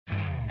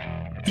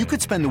You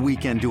could spend the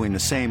weekend doing the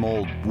same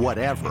old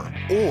whatever,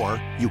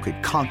 or you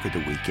could conquer the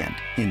weekend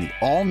in the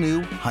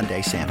all-new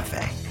Hyundai Santa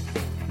Fe.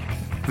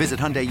 Visit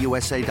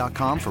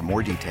HyundaiUSA.com for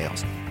more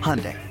details.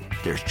 Hyundai,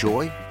 there's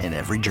joy in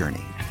every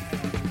journey.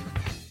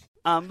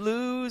 I'm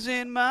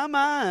losing my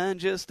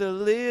mind just a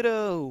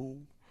little.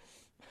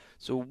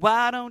 So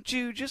why don't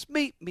you just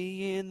meet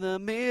me in the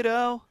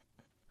middle?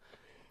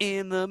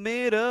 In the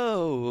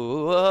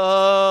middle,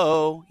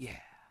 oh, yeah.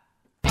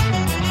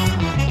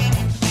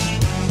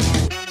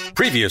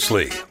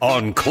 Previously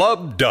on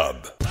Club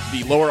Dub.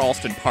 The Lower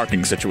Alston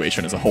parking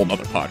situation is a whole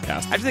nother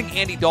podcast. I just think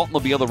Andy Dalton will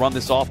be able to run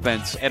this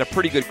offense at a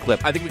pretty good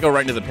clip. I think we go right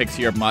into the picks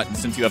here, Mutt, and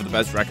since you have the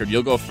best record,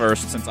 you'll go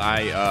first. Since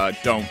I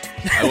don't,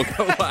 I will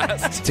go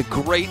last. It's a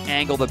great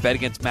angle to bet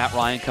against Matt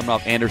Ryan coming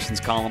off Anderson's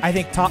column. I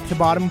think top to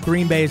bottom,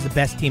 Green Bay is the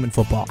best team in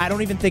football. I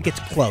don't even think it's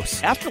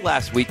close. After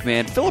last week,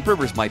 man, Phillip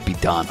Rivers might be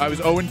done. I was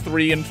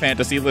 0-3 in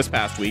fantasy this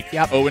past week.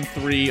 Yep.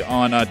 0-3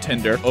 on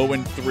Tinder.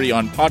 0-3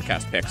 on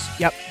podcast picks.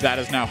 Yep. That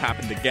has now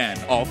happened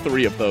again, all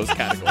three of those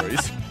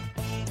categories.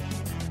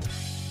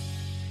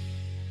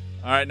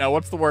 All right, now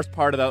what's the worst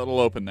part of that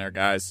little open there,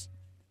 guys?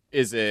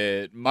 Is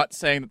it Mutt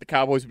saying that the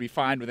Cowboys would be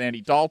fine with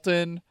Andy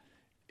Dalton?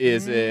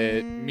 Is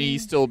it me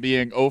still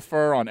being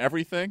Ofer on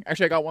everything?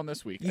 Actually, I got one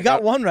this week. You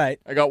got one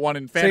right. I got one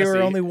in fantasy. So you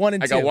were only 1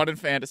 and 2. I got one in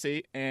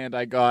fantasy, and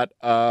I got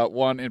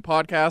one in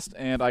podcast,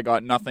 and I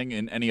got nothing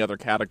in any other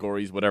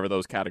categories, whatever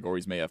those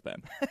categories may have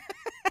been.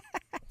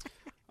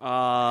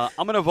 I'm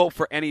going to vote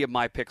for any of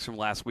my picks from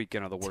last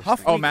weekend are the worst.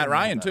 Oh, Matt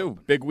Ryan, too.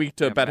 Big week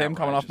to bet him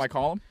coming off my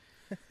column.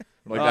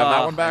 Would like to have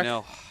that one back?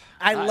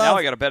 I know. Now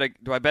I got to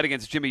bet. Do I bet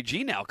against Jimmy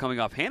G now? Coming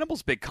off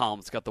Hannibal's big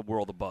column, it's got the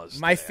world of buzz.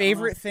 My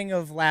favorite thing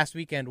of last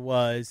weekend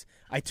was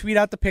I tweet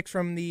out the picks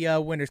from the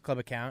Winners Club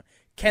account.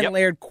 Ken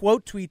Laird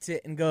quote tweets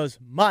it and goes,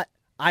 "Mutt,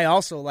 I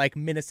also like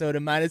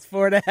Minnesota minus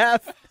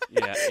 4.5."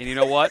 Yeah, and you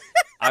know what?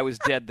 I was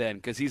dead then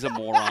because he's a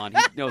moron.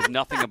 He knows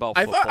nothing about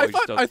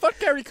football. I thought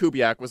Gary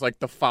Kubiak was like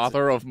the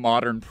father of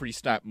modern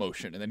pre-snap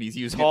motion, and then he's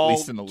using it at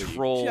least in the league.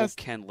 Troll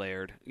Ken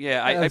Laird.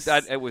 Yeah,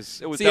 it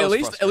was. See, at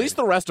least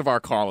the rest of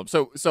our column.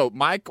 So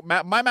my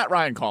Matt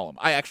Ryan column,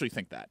 I actually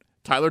think that.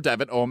 Tyler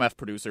Devitt, OMF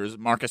producers,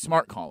 Marcus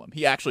Smart column.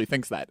 He actually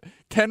thinks that.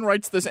 Ken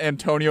writes this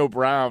Antonio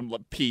Brown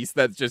piece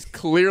that's just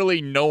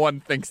clearly no one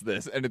thinks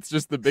this, and it's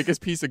just the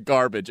biggest piece of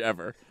garbage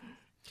ever.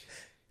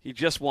 He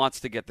just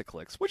wants to get the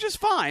clicks, which is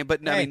fine,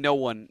 but hey.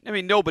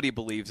 Nobody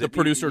believes it. The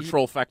producer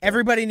troll factor.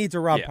 Everybody needs a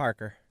Rob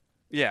Parker.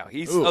 Yeah,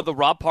 he's the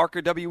Rob Parker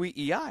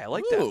WEEI. I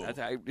like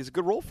that. It's a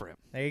good role for him.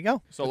 There you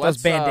go. So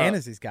those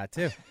bandanas he's got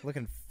too,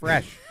 looking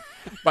fresh.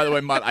 By the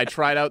way, Mutt, I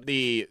tried out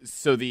the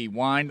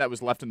wine that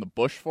was left in the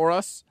bush for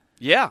us.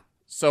 Yeah.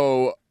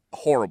 So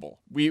horrible.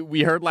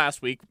 We heard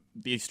last week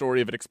the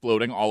story of it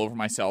exploding all over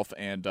myself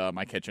and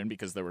my kitchen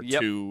because there were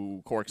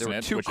 2 corks in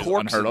it, which is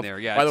unheard of.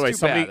 Yeah, by the way,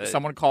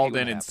 someone called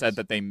in and said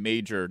that they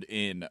majored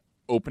in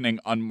opening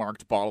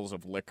unmarked bottles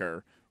of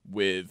liquor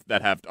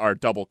that are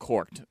double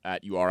corked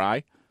at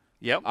URI.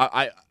 Yep.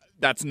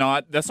 That's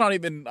not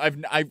even.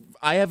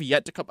 I have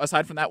yet to come,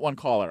 aside from that one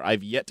caller,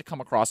 I've yet to come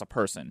across a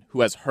person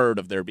who has heard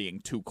of there being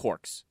 2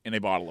 corks in a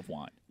bottle of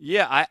wine.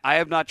 Yeah, I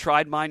have not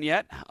tried mine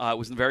yet. It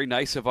was very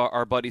nice of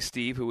our buddy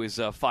Steve, who is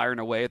firing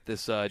away at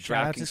this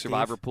DraftKings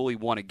Survivor pool. He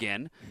won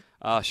again.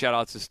 Shout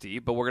out to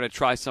Steve. But we're going to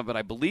try something,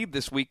 I believe,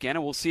 this weekend,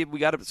 and we'll see if we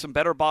got some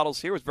better bottles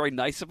here. It was very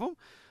nice of him.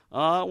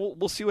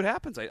 We'll see what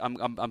happens.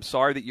 I'm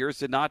sorry that yours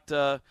did not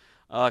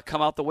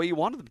come out the way you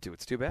wanted them to.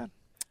 It's too bad.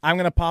 I'm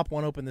going to pop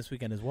one open this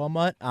weekend as well,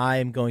 Mutt. I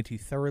am going to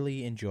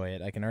thoroughly enjoy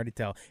it. I can already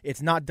tell.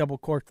 It's not double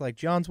corked like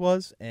John's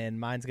was, and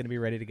mine's going to be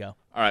ready to go.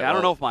 All right. I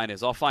don't know if mine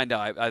is. I'll find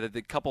out.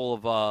 The couple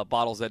of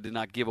bottles that did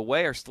not give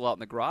away are still out in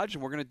the garage,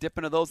 and we're going to dip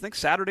into those things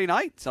Saturday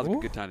night. Sounds like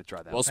a good time to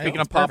try that. Well, speaking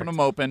of popping them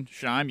open,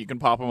 Shime, you can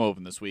pop them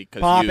open this week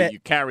because you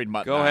carried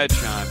Mutt. Go ahead,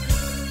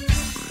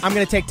 Shime. I'm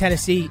going to take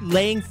Tennessee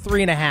laying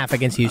 3.5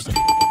 against Houston.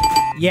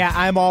 Yeah,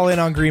 I'm all in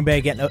on Green Bay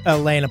getting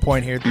laying a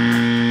point here.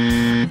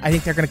 I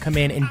think they're going to come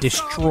in and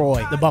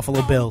destroy the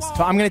Buffalo Bills.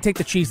 So I'm going to take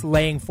the Chiefs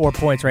laying 4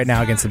 points right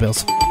now against the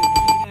Bills.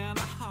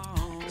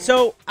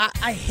 So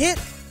I hit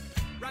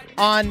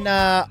on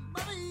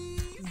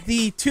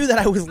the 2 that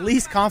I was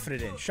least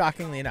confident in,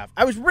 shockingly enough.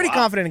 I was pretty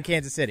confident in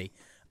Kansas City,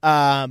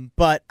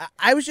 but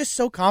I was just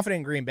so confident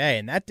in Green Bay,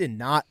 and that did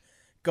not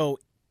go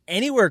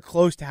anywhere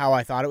close to how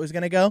I thought it was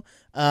going to go.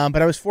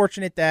 But I was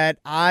fortunate that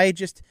I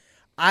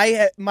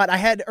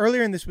had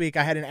earlier in this week,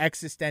 I had an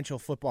existential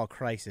football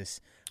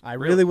crisis. I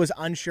really was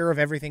unsure of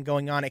everything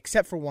going on,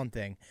 except for one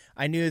thing.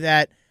 I knew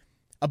that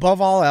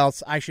above all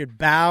else, I should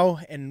bow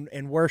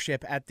and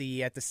worship at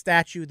the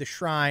statue, the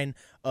shrine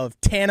of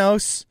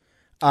Thanos,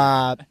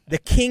 the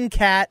King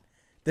Cat,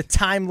 the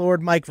Time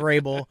Lord Mike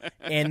Vrabel,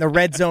 and the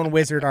Red Zone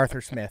Wizard Arthur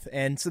Smith.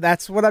 And so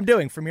that's what I'm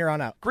doing from here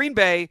on out. Green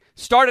Bay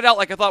started out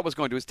like I thought it was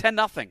going to. It was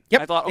 10-0.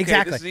 Yep, I thought, okay,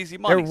 exactly. This is easy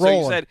money. They're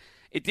rolling. So you said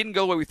it didn't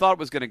go the way we thought it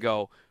was going to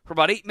go. For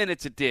about 8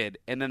 minutes, it did,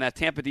 and then that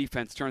Tampa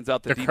defense turns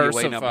out the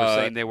DVOA numbers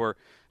saying they were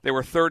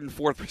third and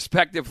fourth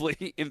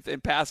respectively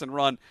in pass and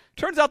run.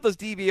 Turns out those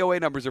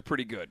DVOA numbers are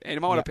pretty good, and you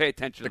might want to pay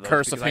attention to those. The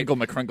curse of Hinkle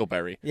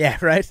McCringleberry. Yeah,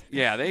 right?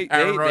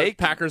 Yeah,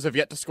 Packers have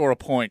yet to score a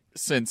point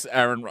since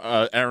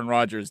Aaron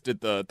Rodgers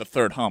did the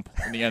third hump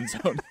in the end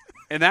zone.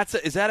 And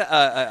is that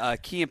a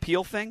Key and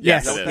Peele thing?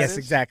 Yes,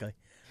 exactly.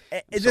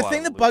 The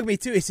thing that bugged me,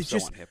 too,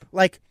 is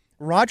like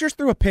Rodgers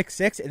threw a pick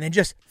six and then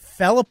just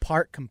fell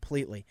apart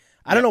completely.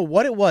 I don't know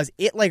what it was.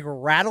 It, like,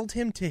 rattled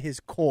him to his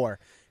core,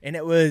 and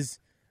it was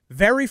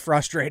very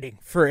frustrating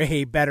for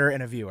a bettor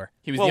and a viewer.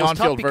 He was the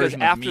on-field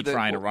version of me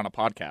trying to run a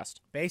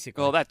podcast.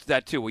 Basically. Well,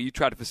 that too. Well, you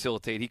tried to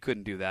facilitate. He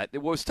couldn't do that.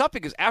 It was tough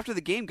because after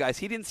the game, guys,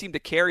 he didn't seem to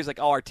care. He's like,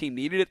 oh, our team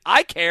needed it.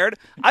 I cared.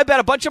 I bet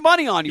a bunch of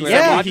money on you.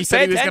 Yeah, he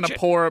said he was going to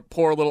pour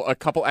a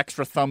couple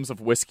extra thumbs of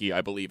whiskey,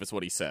 I believe is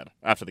what he said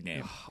after the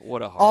game.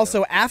 What a hard.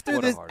 Also, after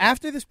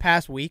this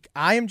past week,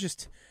 I'm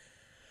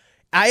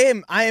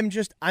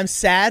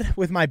sad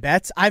with my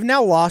bets. I've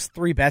now lost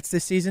 3 bets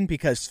this season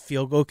because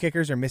field goal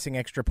kickers are missing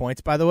extra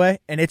points, by the way.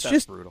 And it's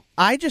That's brutal.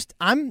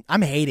 I'm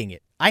hating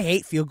it. I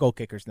hate field goal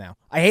kickers now.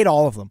 I hate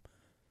all of them.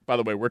 By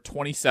the way, we're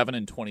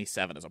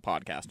 27-27 as a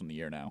podcast in the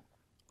year now.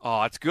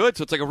 Oh, that's good.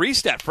 So it's like a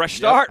reset. Fresh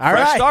start. All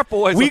Fresh right. start,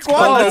 boys. Week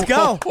 1, let's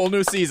go. Whole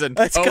new season.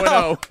 Let's go.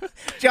 0-0.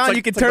 John,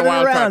 you can turn it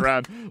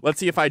around. Let's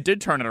see if I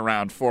did turn it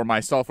around for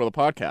myself for the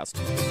podcast.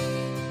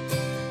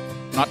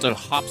 Not to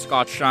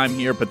hopscotch Shime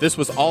here, but this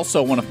was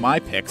also one of my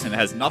picks, and it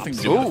has nothing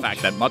to do with the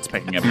fact that Mutt's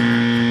picking it.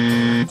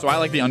 So I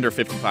like the under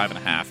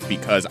 55.5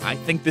 because I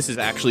think this is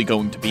actually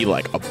going to be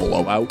like a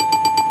blowout.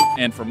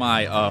 And for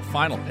my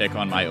final pick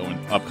on my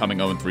own upcoming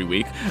 0-3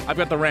 week, I've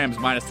got the Rams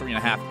minus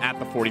 3.5 at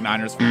the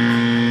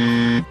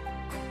 49ers.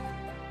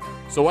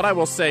 So what I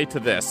will say to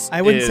this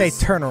I wouldn't say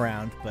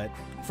turnaround, but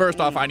first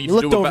off, I need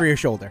you to looked over your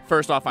shoulder.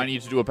 First off, I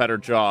need to do a better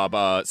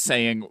job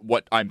saying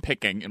what I'm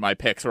picking in my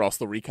picks, or else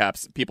the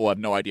recaps, people have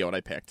no idea what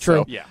I picked. True.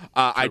 So, Yeah.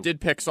 I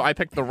did pick. So I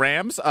picked the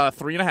Rams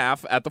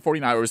 3.5 at the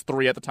 49ers. It was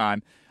 3 at the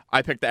time.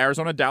 I picked the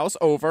Arizona-Dallas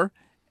over,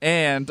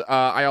 and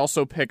I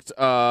also picked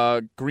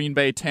Green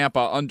Bay-Tampa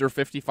under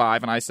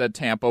 55, and I said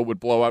Tampa would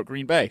blow out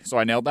Green Bay. So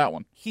I nailed that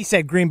one. He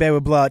said Green Bay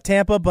would blow out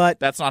Tampa, but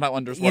That's not how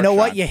unders work. you know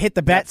what? Sean. You hit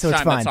the bet, so it's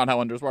Sean, fine. That's not how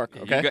unders work.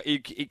 Okay.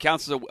 It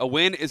counts as a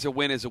win is a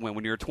win is a win.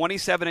 When you're a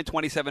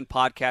 27-27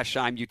 podcast,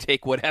 Shime, you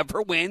take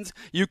whatever wins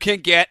you can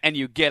get and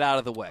you get out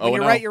of the way. When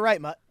you're right,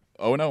 Mutt.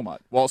 Oh no,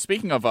 Mutt. Well,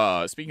 speaking of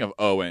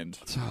O-end.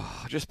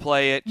 Just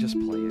play it. Just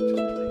play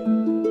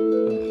it.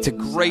 It's a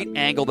great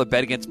angle to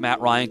bet against Matt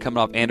Ryan coming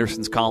off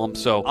Anderson's column.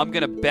 So I'm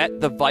going to bet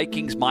the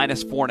Vikings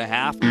minus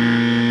 4.5.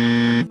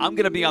 I'm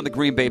going to be on the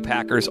Green Bay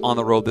Packers on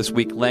the road this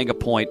week, laying a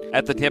point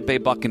at the Tampa Bay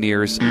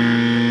Buccaneers.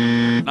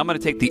 I'm going to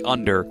take the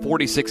under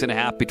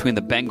 46.5 between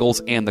the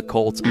Bengals and the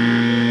Colts.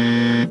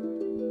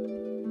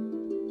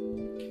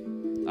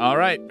 All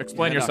right,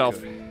 explain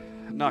yourself.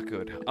 Not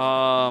good.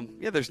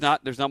 There's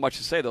not much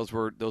to say. Those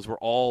were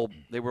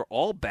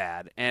all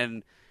bad,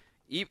 and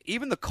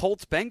even the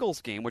Colts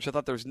Bengals game, which I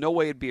thought there was no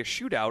way it'd be a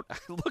shootout. I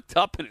looked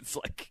up and it's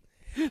like,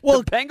 the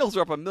Bengals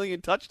are up 1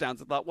 million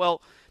touchdowns. I thought,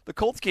 well, the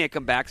Colts can't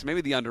come back, so maybe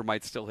the under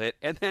might still hit.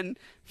 And then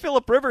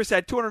Phillip Rivers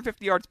had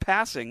 250 yards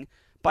passing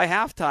by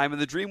halftime,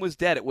 and the dream was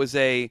dead. It was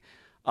a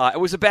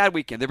bad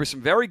weekend. There were some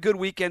very good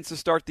weekends to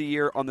start the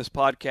year on this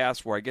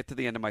podcast, where I get to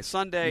the end of my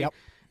Sunday. Yep.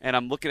 And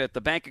I'm looking at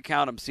the bank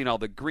account. I'm seeing all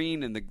the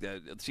green and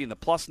seeing the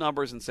plus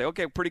numbers, and say,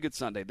 okay, pretty good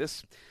Sunday.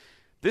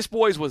 This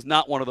boys was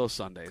not one of those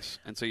Sundays.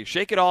 And so you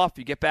shake it off,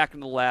 you get back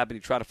into the lab, and you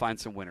try to find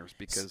some winners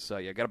because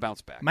you got to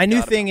bounce back. My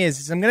new thing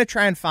is I'm going to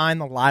try and find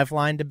the live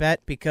line to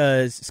bet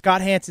because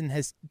Scott Hansen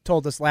has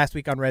told us last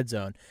week on Red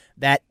Zone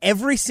that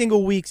every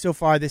single week so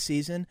far this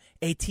season,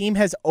 a team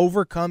has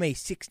overcome a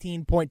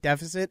 16-point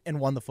deficit and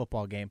won the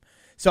football game.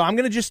 So I'm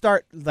going to just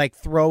start like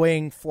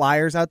throwing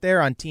flyers out there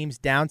on teams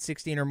down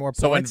 16 or more points.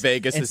 So when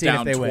Vegas is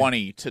down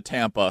 20 win. to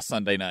Tampa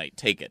Sunday night,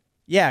 take it.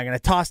 Yeah, I'm going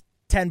to toss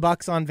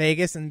 $10 on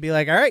Vegas and be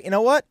like, all right, you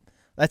know what?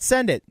 Let's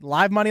send it.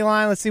 Live money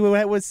line. Let's see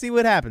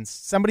what happens.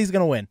 Somebody's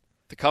going to win.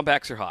 The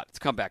comebacks are hot. It's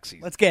comeback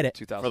season. Let's get it.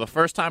 For the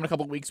first time in a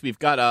couple of weeks, we've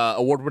got an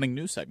award-winning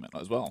news segment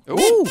as well.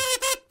 Ooh.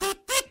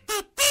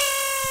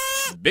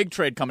 Big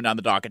trade coming down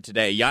the docket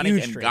today.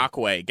 Yannick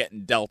Ngakoue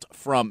getting dealt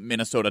from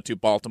Minnesota to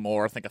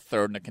Baltimore. I think a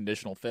third and a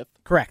conditional fifth.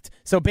 Correct.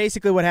 So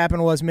basically what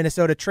happened was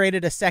Minnesota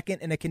traded a second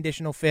and a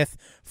conditional fifth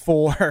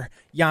for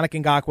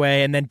Yannick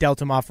Ngakoue and then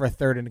dealt him off for a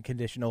third and a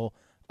conditional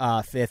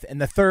fifth.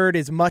 And the third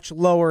is much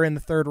lower in the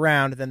third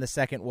round than the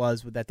second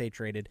was that they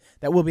traded.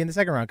 That will be in the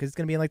second round because it's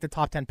going to be in like the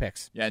top 10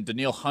 picks. Yeah, and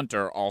Danielle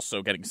Hunter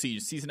also getting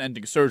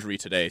season-ending surgery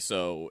today,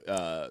 so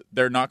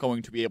they're not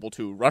going to be able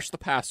to rush the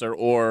passer,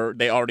 or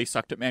they already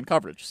sucked at man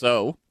coverage.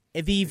 So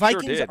the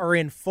Vikings are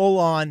in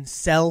full-on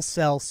sell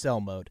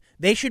mode.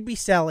 They should be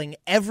selling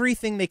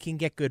everything they can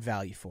get good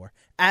value for.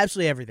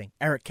 Absolutely everything.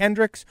 Eric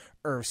Kendricks,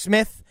 Irv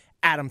Smith,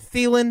 Adam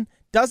Thielen,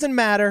 doesn't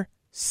matter.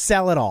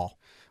 Sell it all.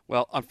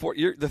 Well,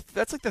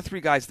 that's like the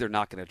 3 guys they're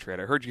not going to trade.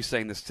 I heard you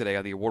saying this today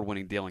on the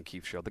award-winning Dale and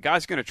Keefe show. The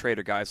guys going to trade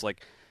are guys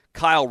like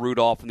Kyle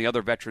Rudolph and the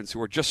other veterans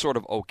who are just sort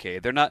of okay.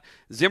 They're not.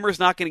 Zimmer's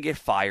not going to get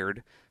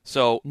fired,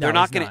 so they're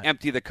not going to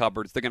empty the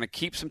cupboards. They're going to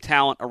keep some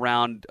talent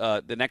around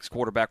the next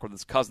quarterback, whether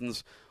it's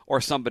Cousins or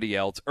somebody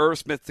else. Irv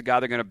Smith's the guy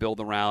they're going to build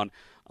around.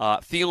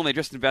 Thielen, they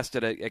just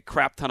invested a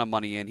crap ton of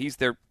money in. He's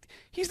their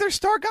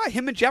star guy.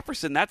 Him and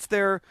Jefferson, that's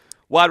their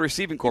wide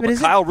receiving corps. But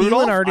Kyle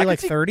Rudolph already like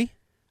 30?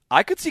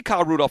 I could see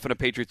Kyle Rudolph in a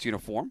Patriots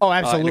uniform. Oh,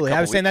 absolutely. I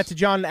was saying that to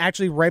John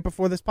actually right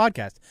before this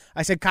podcast.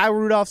 I said Kyle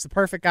Rudolph's the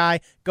perfect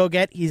guy. Go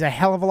get. He's a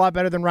hell of a lot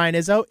better than Ryan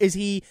Izzo. Is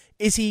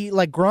he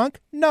like Gronk?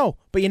 No.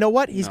 But you know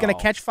what? He's going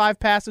to catch 5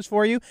 passes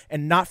for you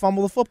and not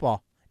fumble the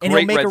football. And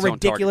he'll make a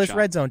ridiculous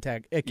red zone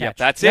catch. Yeah,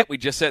 that's it. We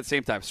just said at the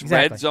same time. Exactly.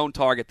 Red zone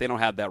target. They don't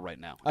have that right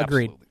now.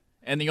 Agreed. Absolutely.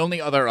 And the only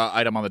other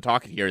item on the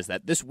docket here is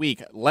that this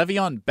week,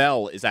 Le'Veon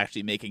Bell is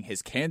actually making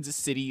his Kansas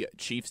City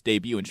Chiefs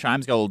debut, and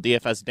Shime's got a little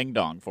DFS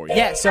ding-dong for you.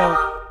 Yeah,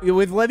 so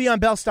with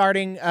Le'Veon Bell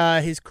starting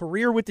his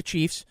career with the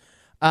Chiefs,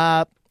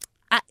 I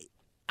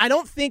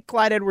don't think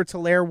Clyde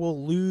Edwards-Helaire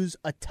will lose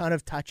a ton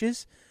of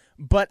touches,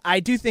 but I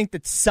do think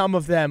that some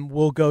of them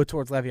will go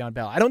towards Le'Veon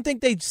Bell. I don't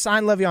think they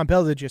signed Le'Veon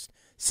Bell to just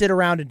sit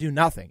around and do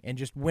nothing and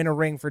just win a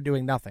ring for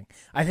doing nothing.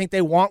 I think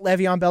they want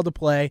Le'Veon Bell to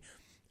play.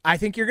 I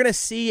think you're going to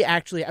see,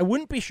 actually, I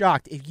wouldn't be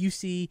shocked if you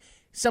see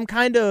some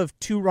kind of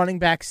 2 running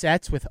back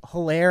sets with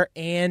Helaire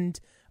and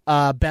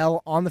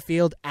Bell on the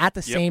field at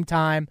the same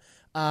time.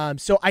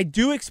 So I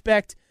do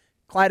expect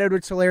Clyde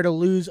Edwards-Helaire to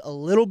lose a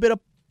little bit of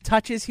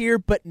touches here,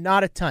 but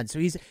not a ton. So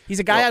he's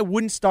a guy I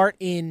wouldn't start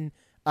in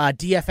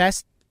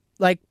DFS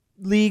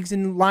leagues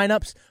and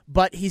lineups,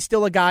 but he's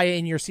still a guy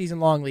in your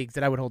season-long leagues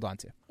that I would hold on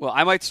to. Well,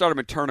 I might start him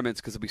in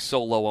tournaments because he'll be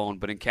so low-owned,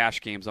 but in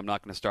cash games, I'm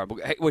not going to start. But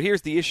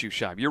here's the issue,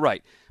 Shime. You're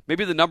right.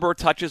 Maybe the number of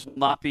touches will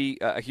not be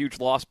a huge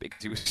loss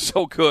because he was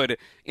so good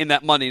in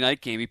that Monday night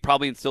game. He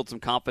probably instilled some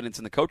confidence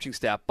in the coaching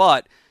staff,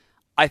 but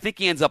I think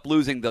he ends up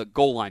losing the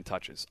goal line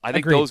touches. I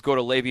think those go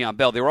to Le'Veon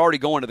Bell. They were already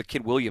going to the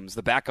Kid Williams,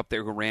 the backup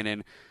there who ran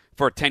in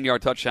for a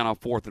 10-yard touchdown on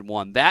 4th and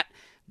 1.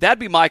 That'd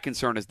be my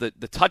concern is the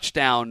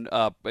touchdown,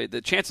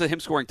 the chance of him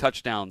scoring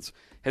touchdowns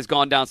has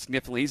gone down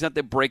significantly. He's had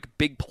to break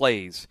big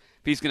plays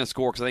if he's going to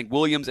score because I think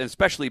Williams and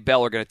especially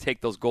Bell are going to take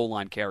those goal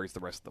line carries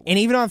the rest of the week. And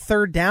even on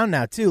 3rd down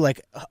now, too,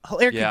 like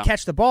Helaire can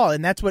catch the ball,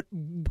 and that's what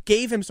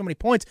gave him so many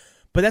points.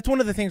 But that's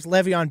one of the things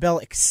Le'Veon Bell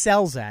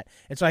excels at.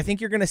 And so I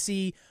think you're going to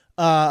see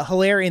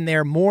Helaire in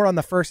there more on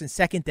the 1st and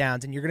 2nd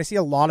downs, and you're going to see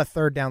a lot of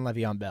 3rd down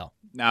Le'Veon Bell.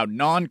 Now,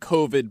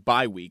 non-COVID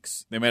bye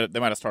weeks, they might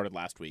have started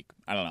last week.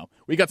 I don't know.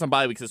 We got some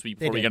bye weeks this week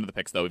before we get into the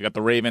picks, though. We've got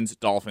the Ravens,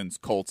 Dolphins,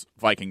 Colts,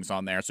 Vikings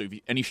on there. So if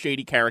any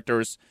shady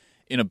characters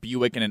in a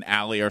Buick and an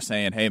alley are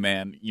saying, hey,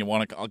 man,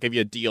 I'll give you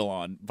a deal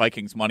on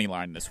Vikings money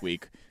line this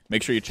week.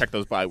 Make sure you check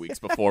those bye weeks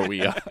before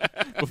we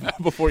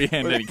before you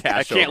hand any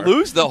cash over. I can't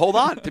lose, though. Hold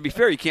on. To be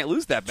fair, you can't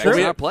lose that bet. We're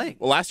not playing.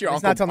 Well, last year,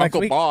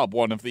 Uncle Bob,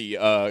 one of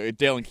the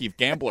Dale and Keefe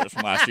gamblers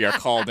from last year,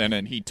 called in,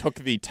 and he took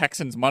the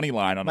Texans money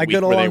line on a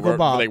week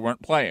where they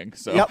weren't playing.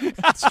 So. Yep,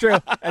 that's true.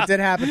 That did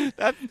happen.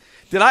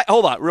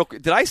 Hold on, real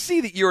quick. Did I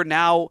see that you're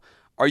now...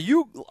 Are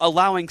you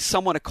allowing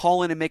someone to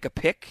call in and make a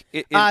pick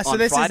on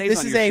Fridays on your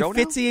show is a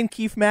Fitzy and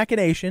Keefe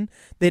machination.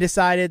 They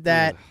decided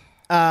that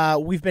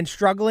we've been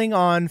struggling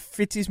on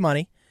Fitzy's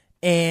money,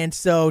 and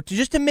so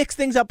to mix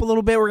things up a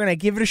little bit, we're going to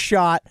give it a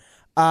shot.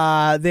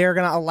 They're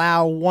going to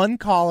allow one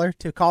caller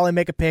to call and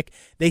make a pick.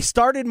 They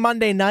started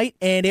Monday night,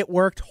 and it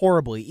worked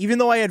horribly. Even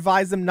though I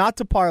advised them not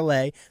to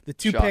parlay the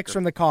 2 picks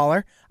from the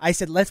caller, I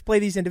said, let's play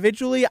these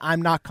individually.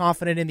 I'm not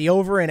confident in the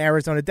over in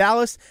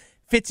Arizona-Dallas.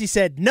 Fitzy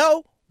said,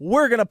 no.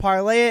 We're going to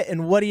parlay it,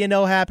 and what do you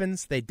know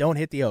happens? They don't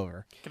hit the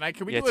over.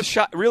 Can we do a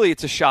shot? Really,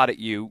 it's a shot at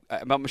you.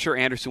 I'm sure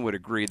Anderson would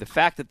agree. The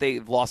fact that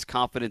they've lost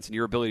confidence in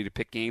your ability to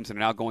pick games and are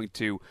now going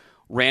to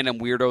random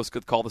weirdos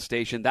could call the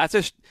station, that's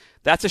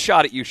a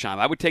shot at you, Shime.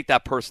 I would take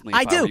that personally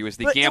if I were you as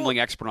the gambling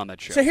expert on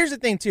that show. So here's the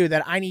thing, too,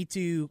 that I need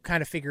to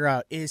kind of figure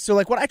out is, so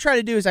like what I try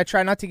to do is I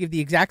try not to give the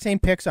exact same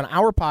picks on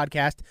our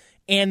podcast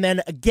and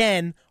then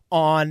again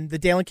on the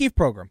Dale and Keefe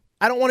program.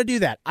 I don't want to do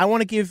that. I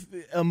want to give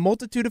a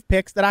multitude of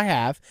picks that I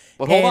have.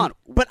 But hold on.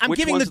 But I'm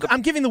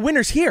giving the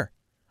winners here.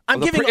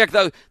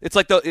 It's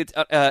like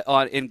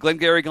in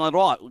Glengarry Glen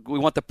Raw. We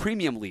want the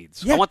premium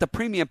leads. Yeah. I want the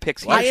premium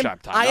picks here.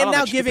 I am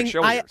now giving.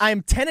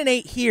 I'm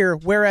 10-8 here,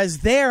 whereas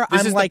there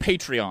this is like the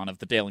Patreon of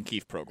the Dale and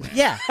Keefe program.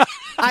 Yeah,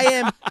 I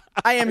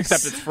am.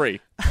 Except it's free.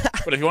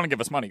 But if you want to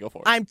give us money, go for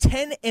it. I'm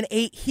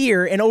 10-8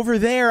 here, and over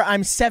there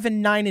I'm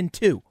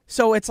 7-9-2.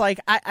 So it's like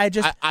I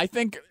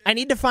think I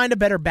need to find a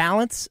better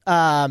balance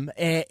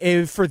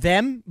for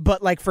them.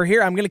 But like for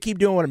here, I'm going to keep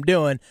doing what I'm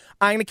doing.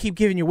 I'm going to keep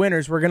giving you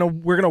winners. We're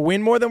gonna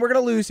win more than we're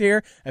going to lose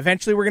here.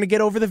 Eventually, we're going to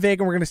get over the vig,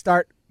 and we're going to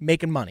start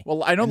making money.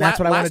 Well, I know that's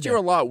what last year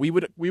a lot. We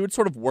would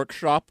sort of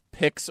workshop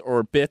picks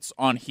or bits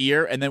on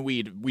here, and then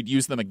we'd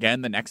use them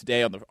again the next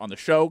day on the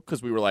show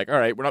because we were like, all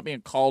right, we're not being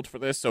called for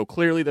this, so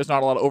clearly there's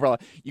not a lot of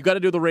overlap. You got to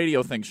do the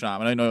radio thing,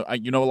 Sean, and I know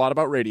you know a lot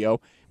about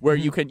radio, where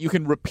you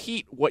can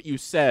repeat what you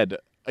said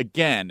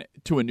again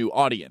to a new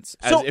audience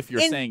as if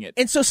you're saying it.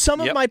 And so some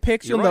of my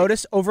picks you'll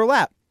notice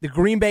overlap. The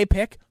Green Bay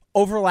pick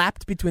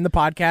overlapped between the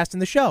podcast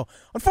and the show.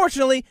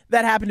 Unfortunately,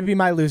 that happened to be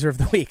my loser of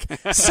the week.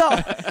 So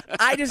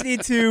I just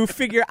need to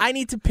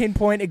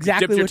pinpoint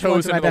exactly which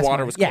ones are my best. The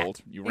water was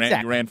cold. You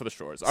ran for the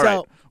shores. All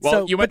right.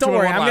 Well, you went but don't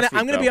worry,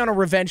 I'm going to be on a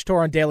revenge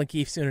tour on Dale and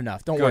Keefe soon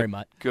enough. Don't worry,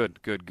 Mutt. Good.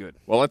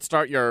 Well, let's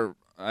start your.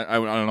 I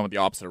don't know what the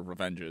opposite of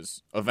revenge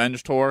is.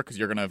 Avenge tour, because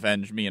you're going to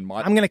avenge me and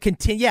Mutt. I'm going to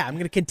continue. Yeah, I'm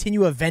going to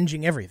continue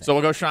avenging everything. So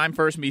we'll go Shime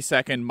first, me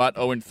second, Mutt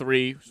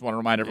 0-3. Just want to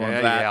remind everyone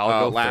of that. Yeah,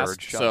 I'll go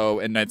last. third. So,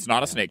 and it's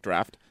not a snake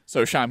draft.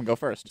 So Shime, go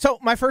first. So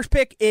my first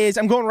pick is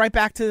I'm going right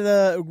back to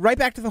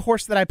the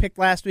horse that I picked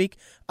last week,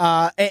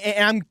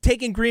 and I'm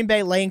taking Green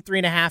Bay laying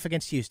 3.5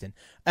 against Houston.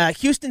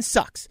 Houston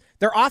sucks.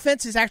 Their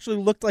offense has actually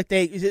looked like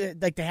they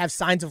have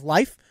signs of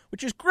life,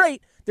 which is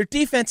great. Their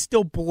defense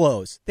still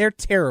blows. They're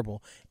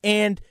terrible,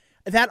 and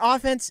that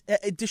offense,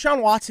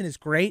 Deshaun Watson is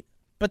great,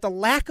 but the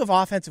lack of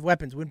offensive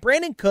weapons, when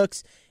Brandon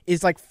Cooks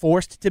is like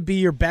forced to be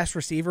your best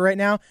receiver right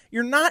now,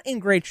 you're not in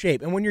great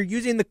shape. And when you're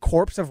using the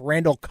corpse of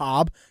Randall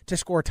Cobb to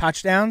score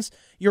touchdowns,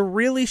 you're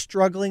really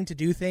struggling to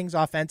do things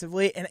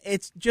offensively, and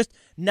it's just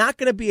not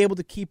going to be able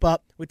to keep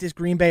up with this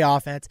Green Bay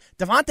offense.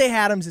 Devontae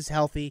Adams is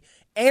healthy.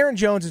 Aaron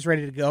Jones is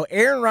ready to go.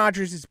 Aaron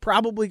Rodgers is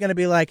probably going to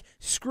be like,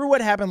 screw what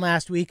happened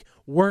last week.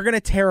 We're going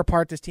to tear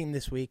apart this team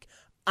this week.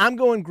 I'm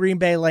going Green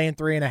Bay laying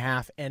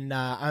 3.5, and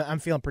I'm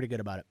feeling pretty good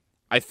about it.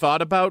 I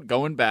thought about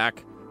going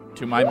back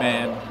to my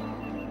man,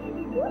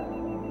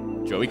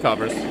 Joey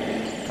Covers.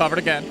 Covered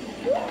again.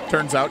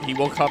 Turns out he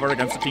will cover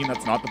against a team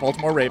that's not the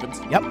Baltimore Ravens.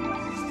 Yep.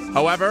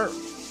 However,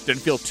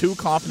 didn't feel too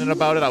confident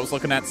about it. I was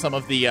looking at some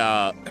of the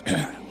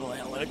little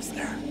analytics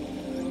there.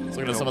 I was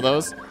looking at some of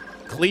those.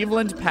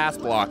 Cleveland pass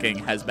blocking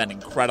has been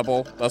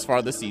incredible thus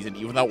far this season.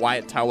 Even without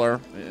Wyatt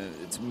Teller,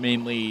 it's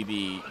mainly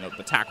the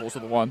tackles are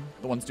the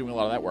ones doing a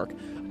lot of that work.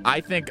 I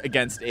think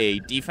against a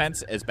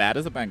defense as bad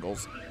as the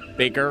Bengals,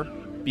 Baker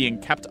being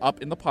kept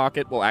up in the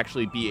pocket will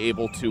actually be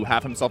able to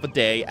have himself a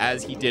day,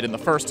 as he did in the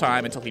first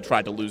time until he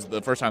tried to lose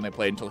the first time they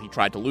played until he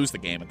tried to lose the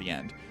game at the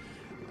end.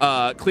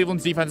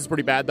 Cleveland's defense is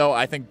pretty bad, though.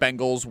 I think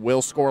Bengals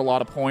will score a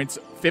lot of points.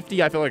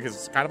 50, I feel like,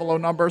 is kind of a low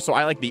number, so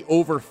I like the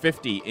over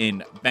 50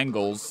 in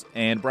Bengals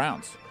and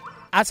Browns.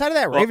 Outside of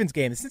that Ravens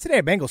game, the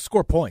Cincinnati Bengals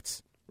score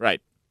points.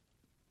 Right.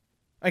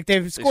 Like,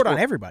 they've scored on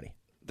everybody.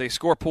 They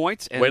score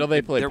points. And wait till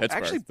they play Pittsburgh.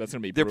 Actually, that's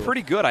going to be brutal. They're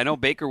pretty good. I know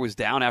Baker was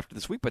down after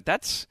this week, but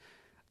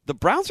the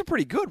Browns are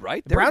pretty good,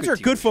 right? The Browns are a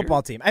good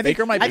football team. I think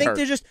Baker might be hurt.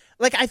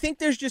 I think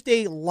there's just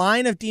a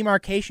line of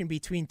demarcation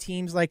between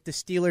teams like the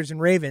Steelers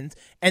and Ravens,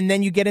 and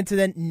then you get into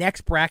the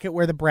next bracket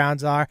where the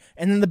Browns are,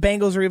 and then the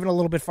Bengals are even a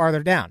little bit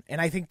farther down.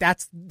 And I think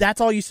that's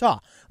all you saw.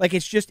 Like,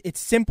 it's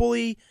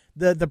simply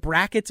the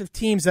brackets of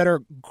teams that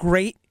are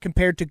great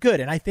compared to good,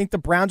 and I think the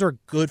Browns are a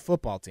good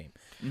football team.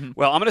 Mm-hmm.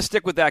 Well, I'm going to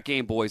stick with that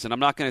game, boys, and I'm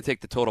not going to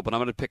take the total, but I'm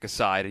going to pick a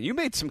side. And you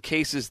made some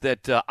cases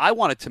that I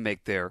wanted to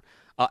make there,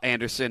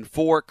 Anderson,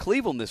 for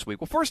Cleveland this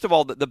week. Well, first of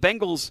all, the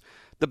Bengals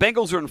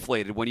are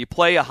inflated. When you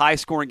play a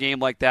high-scoring game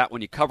like that,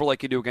 when you cover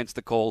like you do against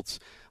the Colts,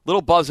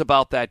 little buzz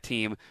about that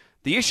team.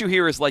 The issue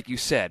here is, like you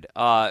said,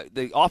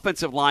 the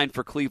offensive line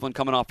for Cleveland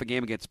coming off a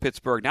game against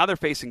Pittsburgh. Now they're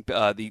facing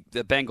the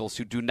Bengals,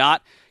 who do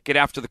not get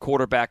after the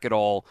quarterback at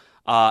all.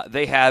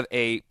 They have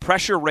a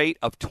pressure rate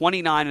of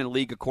 29 in the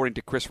league, according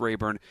to Chris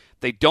Rayburn.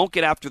 They don't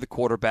get after the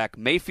quarterback.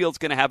 Mayfield's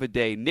going to have a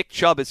day. Nick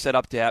Chubb is set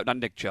up to have, not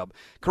Nick Chubb,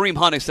 Kareem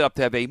Hunt is set up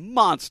to have a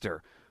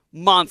monster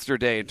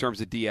day in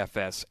terms of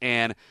DFS.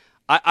 And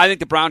I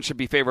think the Browns should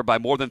be favored by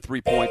more than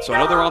 3 points. So I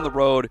know they're on the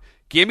road.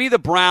 Give me the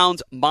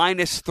Browns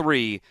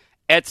 -3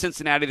 at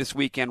Cincinnati this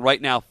weekend.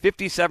 Right now,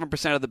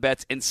 57% of the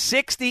bets and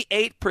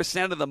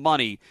 68% of the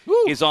money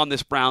is on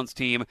this Browns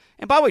team.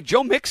 And by the way,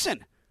 Joe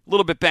Mixon, a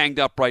little bit banged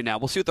up right now.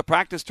 We'll see what the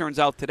practice turns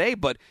out today,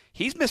 but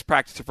he's missed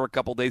practice for a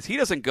couple of days. He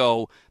doesn't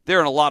go.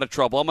 They're in a lot of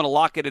trouble. I'm going to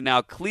lock it in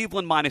now.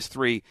 Cleveland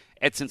 -3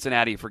 at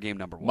Cincinnati for game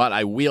number 1. But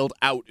I wheeled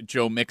out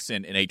Joe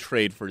Mixon in a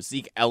trade for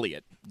Zeke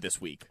Elliott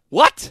this week.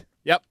 What?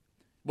 Yep.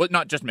 Well,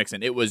 not just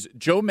Mixon. It was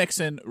Joe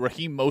Mixon,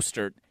 Raheem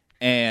Mostert,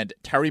 and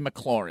Terry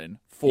McLaurin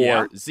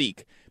for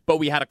Zeke. But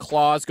we had a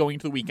clause going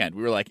into the weekend.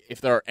 We were like, if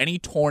there are any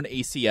torn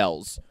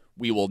ACLs,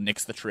 we will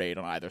nix the trade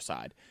on either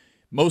side.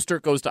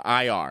 Mostert goes to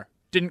IR.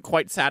 Didn't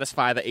quite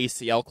satisfy the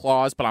ACL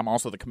clause, but I'm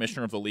also the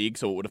commissioner of the league,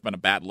 so it would have been a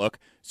bad look.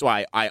 So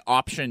I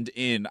optioned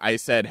in. I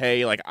said,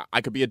 hey, like,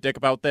 I could be a dick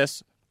about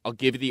this. I'll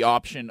give you the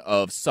option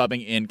of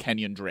subbing in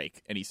Kenyon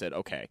Drake. And he said,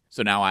 okay.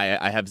 So now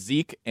I have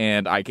Zeke,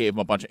 and I gave him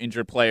a bunch of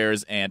injured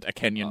players and a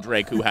Kenyon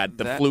Drake who had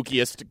the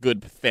flukiest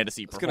good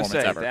fantasy performance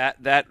ever.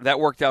 That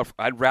worked out.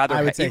 I'd rather,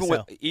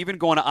 even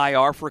going to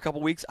IR for a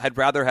couple weeks, I'd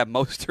rather have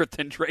Mostert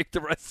than Drake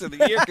the rest of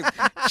the year,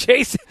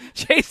 because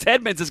Chase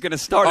Edmonds is going to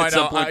start at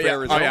some point for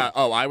Arizona.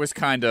 I was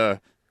kind of...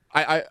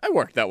 I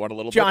worked that one a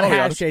little John bit. John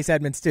has Chase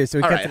Edmonds, too, so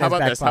he kept it in his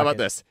back pocket. How about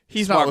this?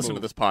 He's not listening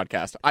to this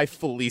podcast. I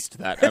fleeced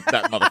that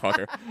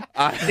motherfucker.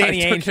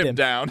 Danny I took him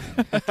down.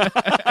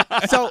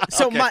 So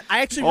okay. Mutt,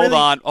 I actually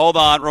Hold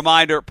on.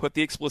 Reminder, put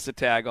the explicit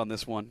tag on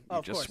this one.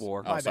 You just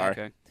swore. Oh, sorry.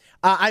 Okay.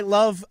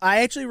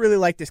 I actually really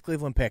like this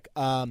Cleveland pick.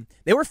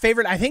 They were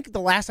favored, I think the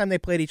last time they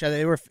played each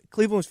other,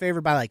 Cleveland was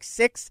favored by like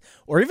 6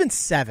 or even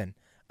 7.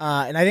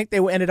 And I think they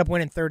ended up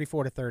winning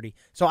 34-30.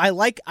 So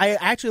I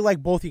actually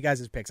like both you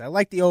guys' picks. I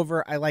like the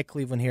over. I like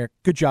Cleveland here.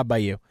 Good job by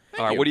you.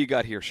 All right, what do you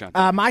got here, Sean?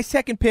 My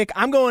second pick,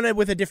 I'm going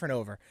with a different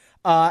over.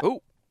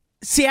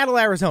 Seattle,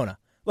 Arizona.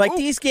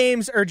 These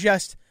games are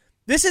just...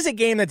 This is a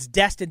game that's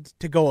destined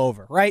to go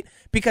over, right?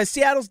 Because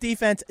Seattle's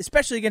defense,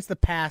 especially against the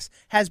pass,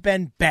 has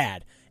been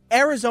bad.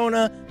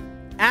 Arizona,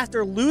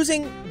 after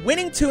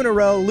winning 2 in a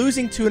row,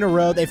 losing 2 in a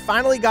row, they've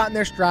finally gotten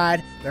their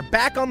stride. They're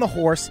back on the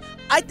horse.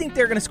 I think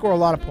they're going to score a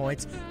lot of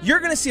points. You're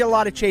going to see a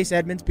lot of Chase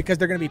Edmonds because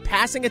they're going to be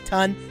passing a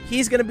ton.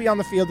 He's going to be on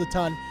the field a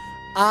ton.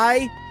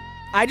 I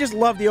just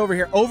love the over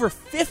here. Over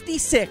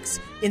 56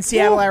 in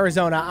Seattle,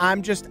 Arizona.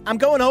 I'm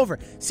going over.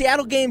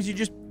 Seattle games, you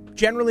just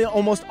generally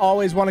almost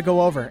always want to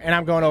go over, and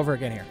I'm going over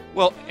again here.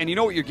 Well, and you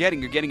know what you're getting?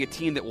 You're getting a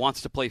team that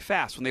wants to play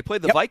fast. When they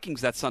played the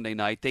Vikings that Sunday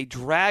night, they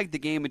dragged the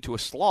game into a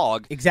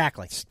slog.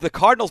 Exactly. The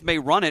Cardinals may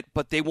run it,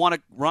 but they want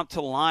to run to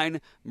the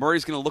line.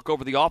 Murray's going to look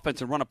over the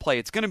offense and run a play.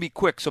 It's going to be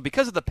quick. So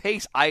because of the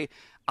pace, I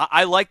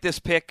like this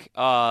pick.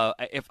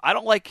 If I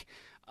don't like...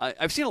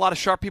 I've seen a lot of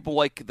sharp people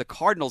like the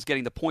Cardinals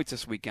getting the points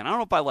this weekend. I don't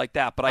know if I like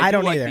that, but I do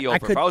don't like either. the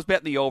over. If I was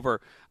betting the over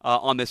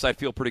on this, I'd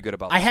feel pretty good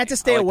about it. I had to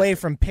stay away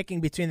from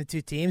picking between the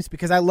two teams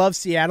because I love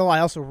Seattle. I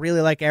also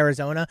really like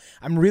Arizona.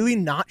 I'm really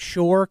not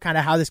sure kind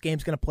of how this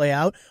game's going to play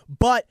out,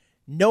 but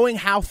knowing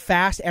how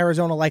fast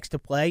Arizona likes to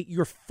play,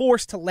 you're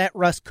forced to let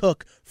Russ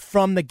cook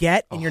from the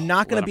get, and you're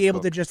not going to be able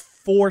to just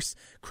force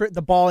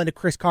the ball into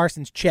Chris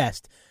Carson's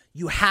chest.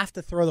 You have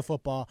to throw the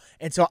football.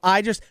 And so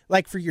I just,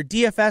 for your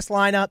DFS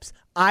lineups,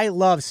 I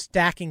love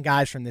stacking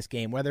guys from this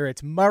game, whether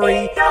it's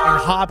Murray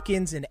and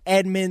Hopkins and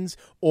Edmonds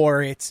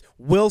or it's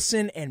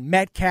Wilson and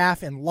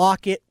Metcalf and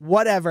Lockett,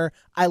 whatever.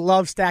 I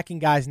love stacking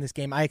guys in this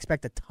game. I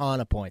expect a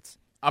ton of points.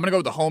 I'm going to go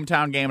with the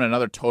hometown game and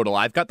another total.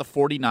 I've got the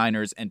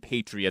 49ers and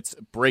Patriots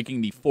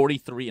breaking the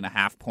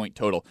 43.5 point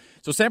total.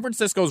 So San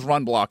Francisco's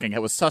run blocking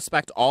was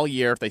suspect all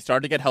year if they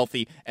started to get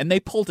healthy, and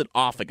they pulled it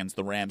off against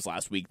the Rams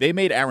last week. They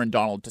made Aaron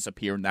Donald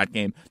disappear in that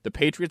game. The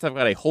Patriots have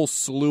got a whole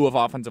slew of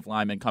offensive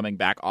linemen coming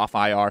back off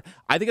IR.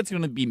 I think it's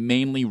going to be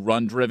mainly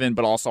run-driven,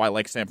 but also I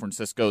like San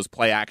Francisco's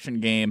play-action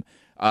game.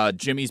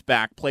 Jimmy's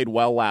back, played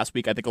well last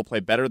week. I think he'll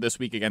play better this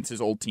week against his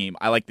old team.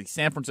 I like the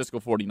San Francisco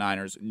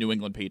 49ers, New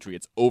England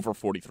Patriots, over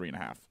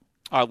 43.5.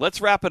 All right,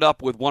 let's wrap it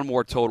up with one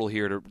more total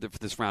here for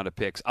this round of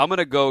picks. I'm going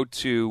to go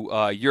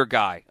to your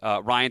guy,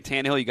 Ryan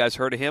Tannehill. You guys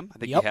heard of him? I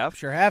think you have.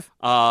 Sure have.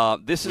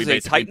 This is a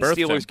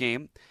Titans-Steelers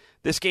game.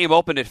 This game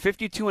opened at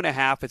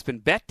 52.5. It's been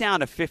bet down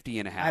to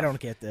 50.5. I don't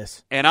get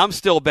this. And I'm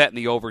still betting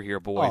the over here,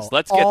 boys.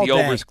 Let's get the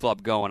Overs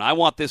Club going. I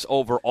want this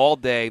over all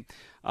day.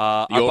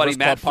 Our buddy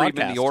Matt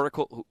Friedman, the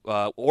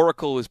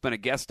Oracle, has been a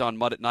guest on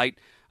Mud at Night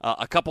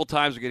a couple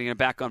times. We're getting him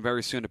back on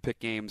very soon to pick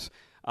games.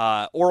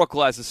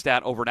 Oracle has a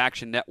stat over at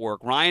Action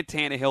Network. Ryan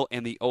Tannehill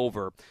and the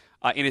over.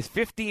 In his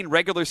 15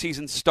 regular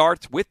season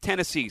starts with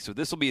Tennessee, so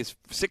this will be his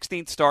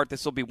 16th start.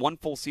 This will be one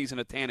full season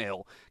of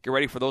Tannehill. Get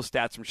ready for those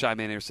stats from Shy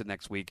Man Anderson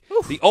next week.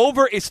 Oof. The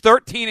over is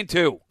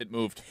 13-2. It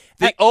moved.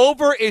 The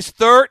over is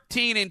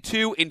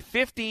 13-2 in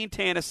 15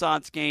 Tennessee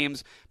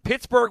games.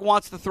 Pittsburgh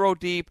wants to throw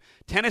deep.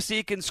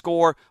 Tennessee can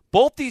score.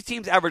 Both these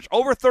teams average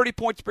over 30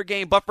 points per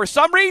game, but for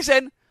some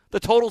reason, the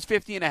total's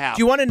 50.5.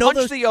 Do you want to know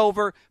Punch the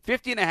over,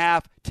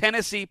 50.5,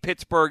 Tennessee,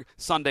 Pittsburgh,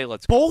 Sunday,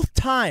 let's go. Both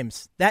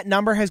times that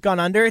number has gone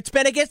under, it's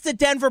been against the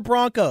Denver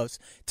Broncos.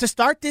 To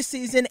start this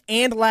season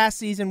and last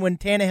season when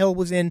Tannehill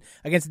was in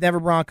against the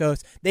Denver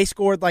Broncos, they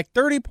scored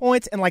 30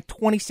 points and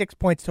 26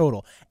 points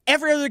total.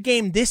 Every other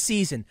game this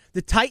season,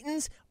 the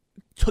Titans'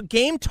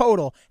 game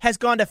total has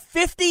gone to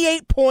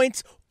 58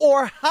 points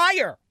or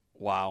higher.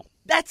 Wow.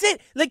 That's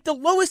it. The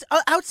lowest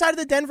outside of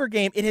the Denver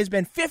game, it has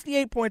been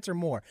 58 points or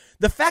more.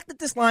 The fact that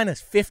this line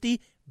is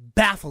 50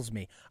 baffles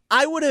me.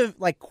 I would have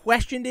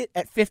questioned it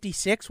at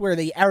 56 where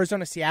the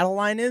Arizona-Seattle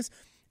line is.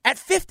 At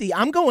 50,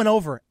 I'm going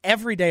over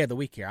every day of the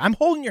week here. I'm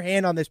holding your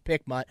hand on this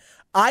pick, Mutt.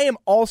 I am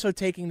also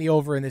taking the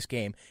over in this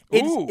game.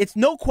 It's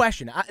no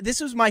question.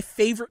 This was my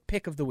favorite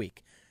pick of the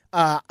week.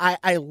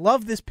 I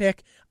love this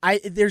pick.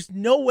 There's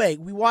no way.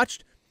 We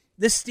watched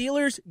the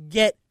Steelers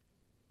get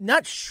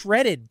not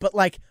shredded, but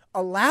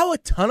allow a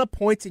ton of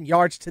points and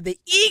yards to the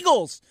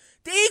Eagles.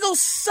 The Eagles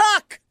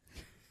suck.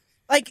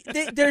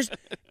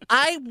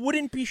 I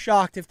wouldn't be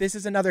shocked if this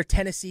is another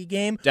Tennessee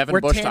game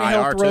where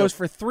Tannehill throws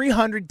for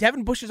 300.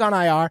 Devin Bush is on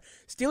IR.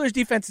 Steelers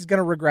defense is going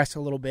to regress a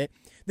little bit.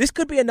 This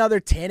could be another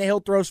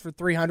Tannehill throws for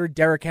 300.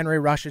 Derrick Henry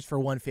rushes for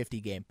 150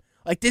 game.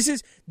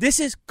 This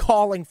is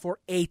calling for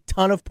a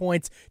ton of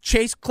points.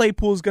 Chase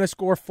Claypool is going to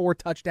score 4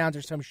 touchdowns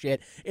or some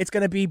shit. It's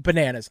going to be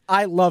bananas.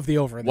 I love the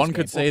over in this game. One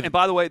could say, and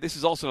by the way, this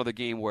is also another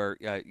game where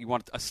you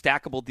want a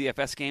stackable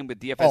DFS game with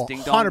DFS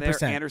Ding Dong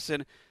there,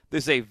 Anderson.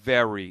 This is a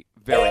very,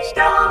 very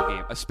stackable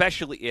game,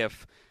 especially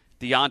if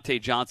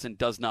Deontay Johnson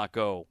does not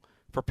go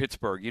for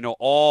Pittsburgh.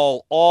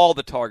 All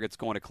the targets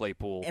going to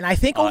Claypool. And I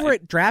think over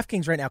at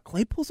DraftKings right now,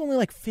 Claypool's only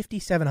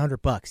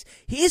 $5,700.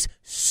 He is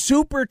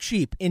super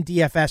cheap in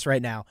DFS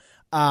right now.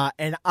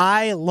 And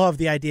I love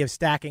the idea of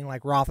stacking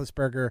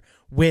Roethlisberger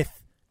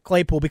with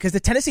Claypool because the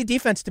Tennessee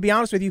defense, to be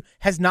honest with you,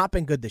 has not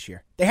been good this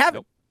year. They haven't.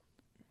 Nope.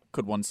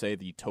 could one say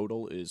the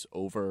total is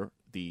over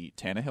the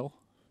Tannehill?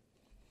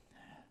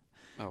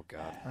 Oh,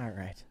 God. All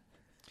right.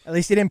 At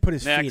least he didn't put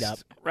his Next. feet up.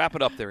 Wrap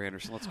it up there,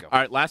 Anderson. Let's go. All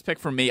right, last pick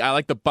for me. I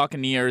like the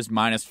Buccaneers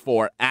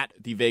 -4 at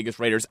the Vegas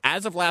Raiders.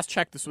 As of last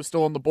check, this was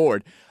still on the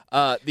board.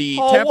 Wait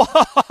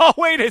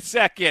a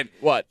second.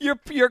 What? You're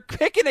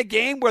picking a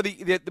game where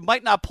they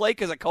might not play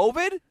because of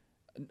COVID?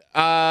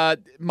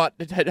 Mutt,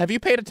 have you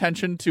paid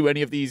attention to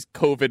any of these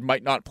COVID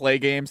might not play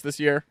games this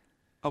year?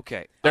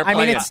 Okay. I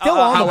mean, it's still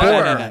on the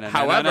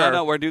board.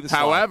 No, we're doing this.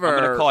 However, I'm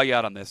going to call you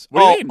out on this. What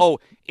do you mean? Oh,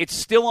 it's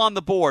still on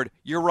the board.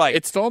 You're right.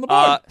 It's still on the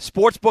board.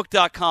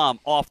 Sportsbook.com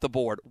off the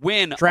board.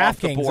 Win DraftKings off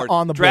the board.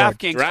 on the board.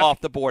 DraftKings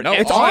off the board. No,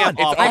 It's MGM on.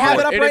 off the I have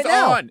board. it up right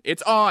now.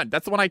 It's on.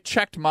 That's the one I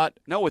checked, Mutt.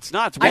 No, it's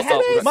not. I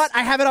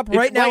have it up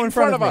right It's now in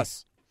front of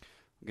us.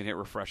 I'm going to hit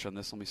refresh on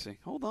this. Let me see.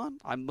 Hold on.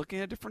 I'm looking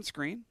at a different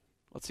screen.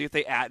 Let's see if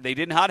they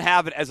did not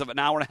have it as of an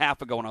hour and a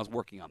half ago when I was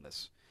working on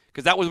this.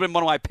 Because that was one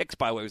of my picks,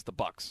 by the way, was the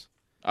Bucks.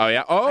 Oh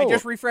yeah. Oh, I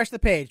just refreshed the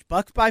page.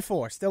 Bucks by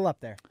 4, still up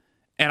there.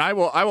 And I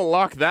will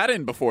lock that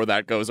in before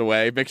that goes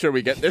away. Make sure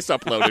we get this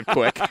uploaded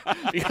quick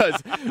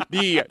because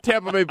the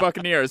Tampa Bay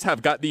Buccaneers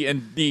have got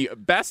the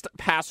best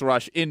pass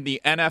rush in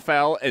the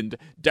NFL, and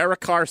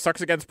Derek Carr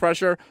sucks against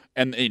pressure,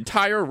 and the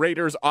entire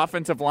Raiders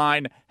offensive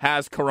line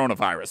has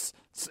coronavirus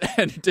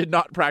and did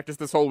not practice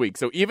this whole week.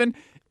 So even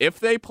if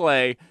they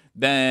play,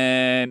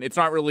 then it's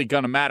not really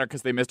going to matter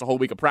because they missed a whole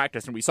week of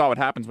practice, and we saw what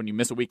happens when you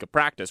miss a week of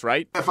practice,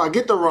 right? If I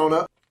get the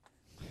Rona.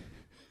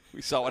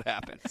 We saw what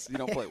happens. You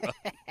don't play well.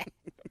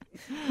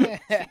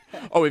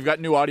 Oh, we've got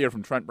new audio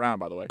from Trent Brown,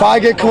 by the way. If I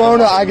get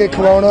Corona, I get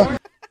Corona.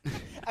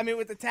 I mean,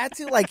 with the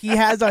tattoo like he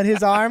has on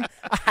his arm,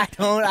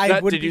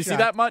 Did you see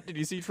that, Mutt? Did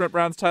you see Trent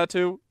Brown's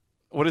tattoo?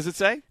 What does it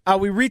say?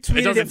 We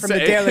retweeted it from the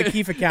Daily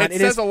Keefe account. It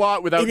says a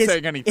lot without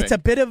saying anything. It's a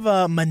bit of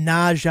a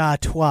menage a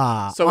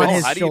trois So on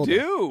his how do shoulder. you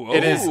do?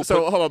 It is.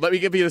 So hold on. Let me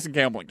give you this in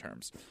gambling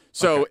terms.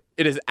 So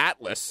It is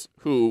Atlas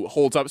who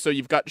holds up. So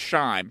you've got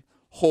Shime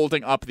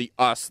holding up the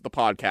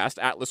podcast.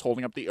 Atlas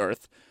holding up the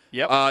Earth.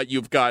 Yep.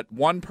 You've got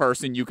one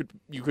person you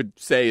could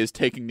say is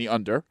taking the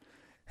under,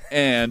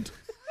 and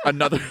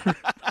another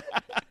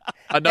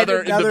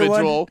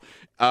individual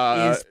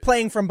is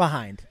playing from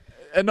behind.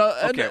 And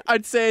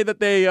I'd say that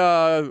they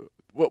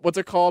what's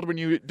it called when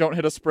you don't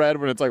hit a spread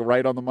when it's like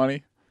right on the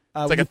money?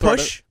 It's like a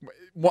push.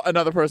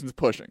 Another person's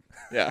pushing.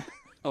 Yeah.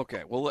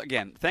 Okay. Well,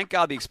 again, thank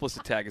God the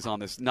explicit tag is on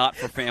this not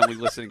for family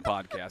listening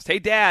podcast. Hey,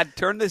 Dad,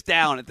 turn this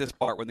down at this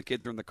part when the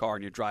kids are in the car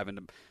and you're driving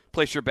to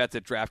place your bets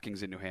at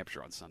DraftKings in New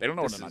Hampshire on Sunday. They don't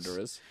know what an under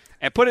is.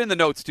 And put it in the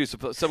notes, too,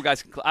 so some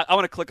guys can I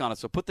want to click on it.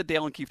 So put the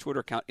Dale and Keefe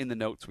Twitter account in the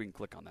notes so we can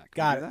click on that.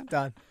 Got it.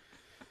 Done.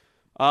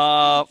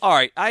 All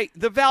right.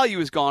 The value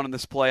is gone in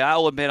this play.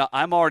 I'll admit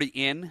I'm already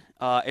in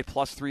at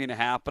plus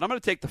 3.5, but I'm going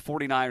to take the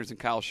 49ers and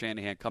Kyle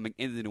Shanahan coming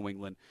into New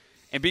England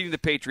and beating the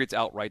Patriots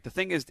outright. The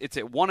thing is, it's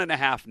at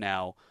 1.5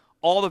 now.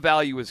 All the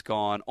value is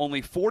gone.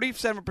 Only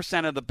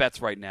 47% of the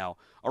bets right now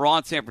are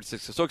on San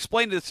Francisco. So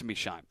explain this to me,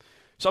 Shime.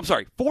 So I'm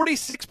sorry,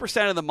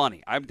 46% of the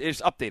money. I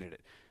just updated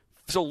it.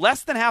 So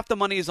less than half the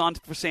money is on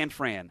for San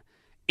Fran.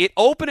 It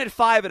opened at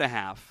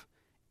 5.5.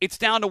 It's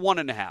down to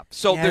 1.5.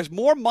 So there's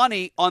more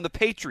money on the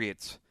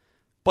Patriots,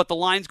 but the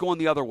line's going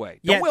the other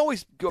way. Don't we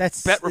always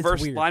bet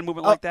reverse line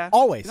movement like that?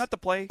 Always. Isn't that the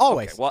play?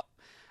 Always. Okay, well,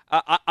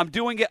 I'm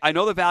doing it. I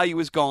know the value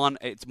is gone.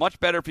 It's much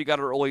better if you got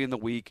it early in the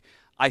week.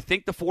 I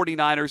think the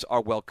 49ers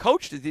are well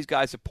coached, as these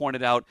guys have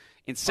pointed out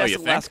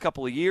incessantly the last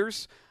couple of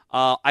years.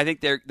 I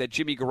think that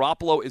Jimmy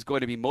Garoppolo is going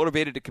to be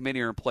motivated to come in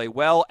here and play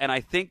well. And I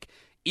think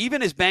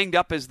even as banged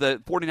up as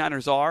the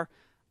 49ers are,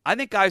 I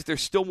think, guys, they're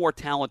still more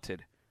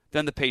talented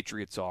than the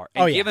Patriots are.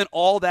 And given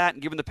all that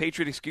and given the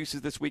Patriot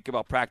excuses this week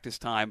about practice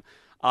time,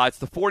 it's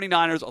the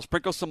 49ers. I'll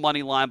sprinkle some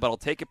money line, but I'll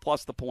take it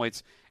plus the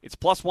points. It's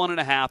plus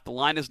 1.5. The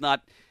line is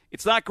not –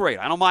 it's not great.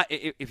 I don't mind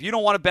if you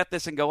don't want to bet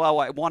this and go, oh,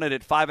 I want it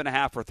at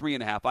 5.5 or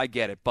 3.5. I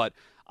get it. But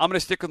I'm going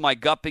to stick with my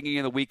gut beginning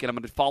of the week, and I'm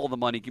going to follow the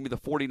money. Give me the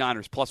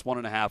 49ers plus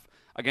 1.5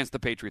 against the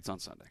Patriots on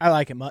Sunday. I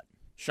like it, Mutt.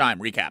 Shime,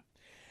 recap.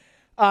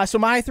 So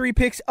my 3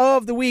 picks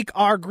of the week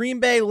are Green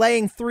Bay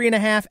laying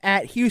 3.5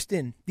 at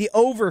Houston, the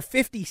over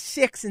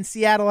 56 in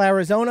Seattle,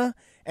 Arizona,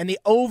 and the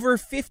over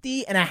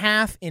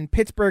 50.5 in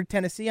Pittsburgh,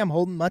 Tennessee. I'm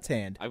holding Mutt's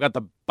hand. I've got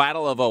the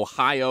Battle of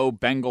Ohio,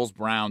 Bengals,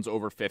 Browns,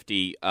 over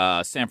 50.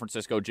 San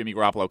Francisco, Jimmy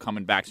Garoppolo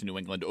coming back to New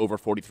England, over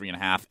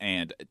 43.5.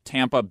 And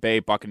Tampa Bay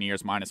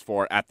Buccaneers,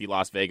 -4 at the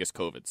Las Vegas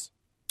Covids.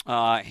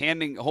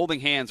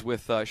 Holding hands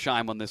with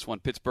Shime on this one.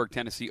 Pittsburgh,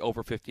 Tennessee,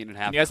 over 15.5.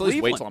 Can you guys at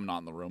least wait till I'm not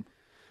in the room?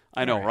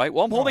 I know, right?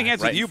 Well, I'm holding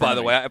hands with you, by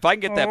the way. If I can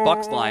get that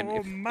Bucks line.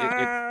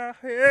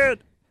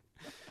 Head.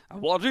 I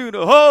want you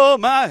to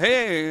hold my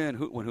hand.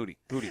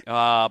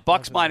 Hootie.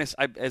 Bucks minus,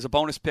 as a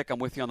bonus pick, I'm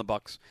with you on the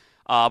Bucks.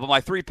 But my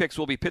 3 picks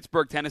will be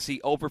Pittsburgh,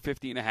 Tennessee, over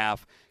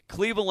 50.5.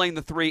 Cleveland laying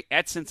the 3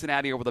 at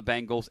Cincinnati over the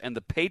Bengals. And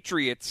the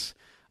Patriots,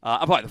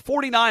 the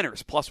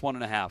 49ers, plus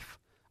 1.5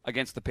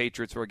 against the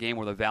Patriots for a game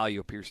where the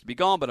value appears to be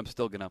gone. But I'm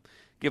still going to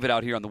give it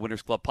out here on the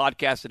Winners Club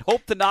podcast and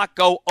hope to not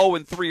go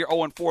 0-3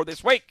 or 0-4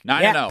 this week.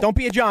 9-0. Don't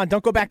be a John.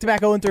 Don't go back-to-back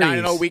 0-3.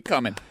 9-0 week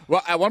coming.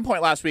 Well, at one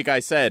point last week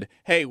I said,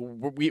 hey,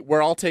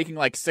 we're all taking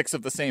like 6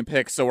 of the same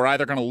picks, so we're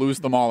either going to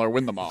lose them all or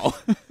win them all.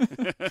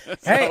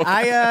 Hey,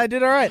 I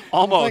did all right.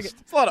 Almost.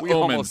 It's a lot of We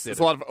omens. almost did It's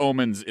a lot of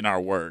omens in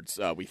our words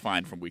we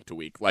find from week to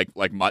week.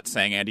 Like Mutt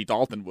saying Andy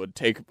Dalton would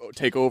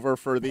take over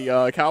for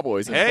the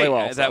Cowboys and play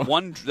well. That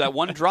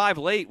one drive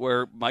late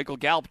where Michael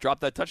Gallup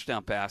dropped that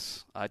touchdown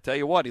pass. I tell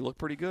you what, he looked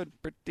pretty good.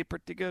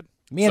 Pretty good.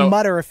 Me and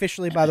Mutt are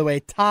officially, by the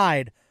way,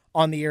 tied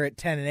on the year at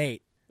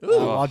 10-8.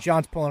 While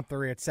John's pulling up the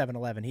rear at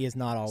 7-11. He is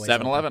not always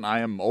 7-11. I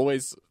am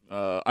always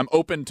I'm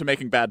open to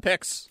making bad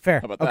picks. Fair.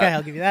 How about that? Okay,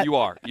 I'll give you that. You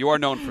are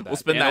known for that. We'll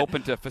spin and that.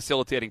 open to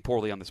facilitating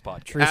poorly on this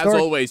podcast. True As story.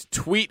 always,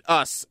 tweet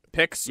us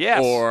picks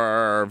Yes.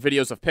 or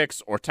videos of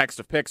picks or text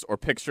of picks or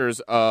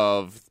pictures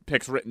of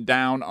picks written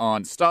down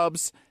on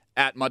stubs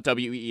at Mutt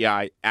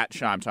WEI, at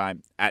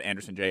Shimetime, at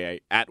Anderson JA,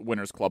 at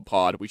Winners Club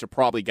Pod. We should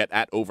probably get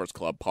at Overs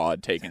Club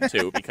Pod taken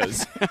too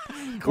because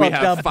we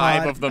have Dub 5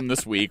 Pod. of them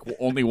this week.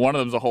 Only one of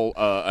them's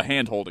a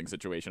hand holding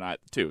situation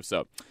too.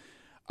 So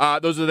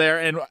those are there.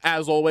 And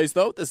as always,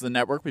 though, this is the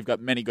network. We've got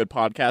many good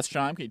podcasts.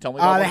 Shime, can you tell me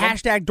about The one of them?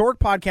 hashtag Dork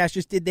Podcast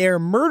just did their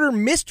murder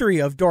mystery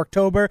of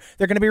Dorktober.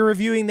 They're going to be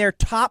reviewing their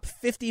top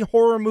 50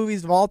 horror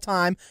movies of all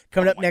time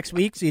coming up next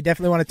week, so you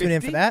definitely want to tune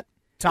in for 50? that.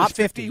 Top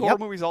There's 50 horror yep.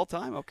 movies all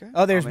time? Okay.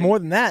 Oh, there's I mean, more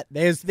than that.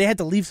 They had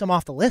to leave some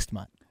off the list,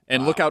 Mutt.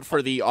 And look out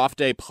for the Off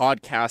Day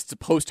Podcast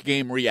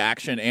post-game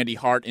reaction. Andy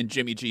Hart and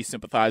Jimmy G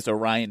sympathizer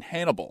Ryan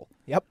Hannibal.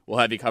 Yep. We'll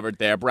have you covered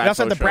there. We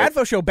also had the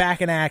Bradfo Show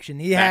back in action.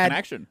 He had in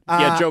action. He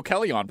had Joe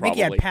Kelly on, I think probably.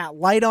 he had Pat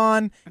Light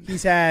on.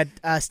 He's had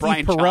Steve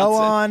Brian Perot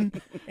Johnson.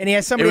 on. And he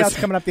has somebody else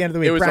coming up at the end of the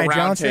week. It was Brian a round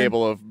Johnson.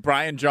 table of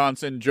Brian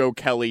Johnson, Joe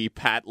Kelly,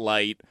 Pat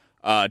Light,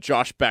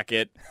 Josh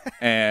Beckett,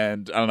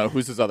 and I don't know,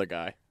 who's this other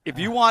guy? If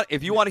you want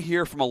to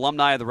hear from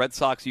alumni of the Red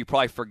Sox, you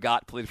probably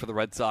forgot played for the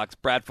Red Sox.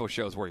 Bradfo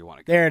Show is where you want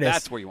to go. There it is.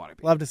 That's where you want to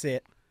be. Love to see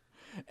it.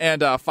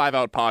 And 5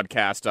 Out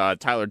Podcast,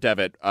 Tyler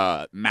Devitt,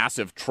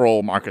 massive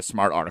troll Marcus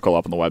Smart article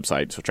up on the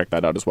website, so check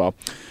that out as well.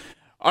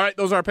 All right,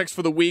 those are our picks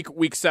for the week.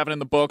 Week 7 in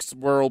the books.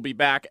 We'll be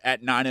back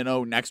at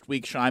 9-0 next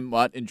week. Shime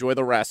Mutt, enjoy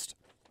the rest.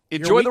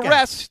 Enjoy the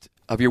rest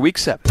of your Week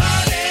 7.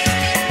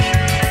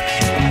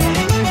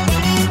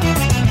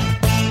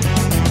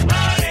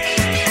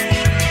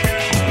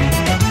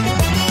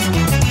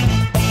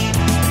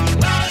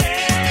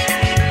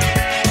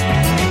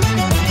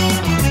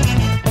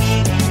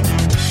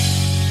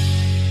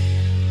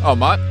 Oh,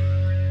 Mutt.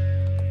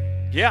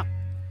 Yeah.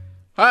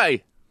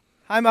 Hi.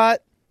 Hi,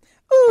 Mutt.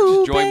 Just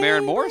enjoying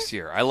Maren Morris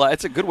here.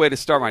 It's a good way to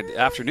start my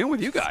afternoon with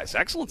you guys.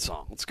 Excellent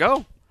song. Let's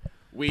go.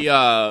 We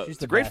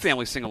It's a great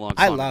family sing-along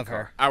song. I love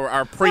her.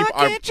 our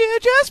Can't you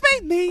just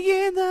meet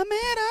me in the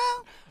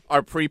middle?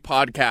 our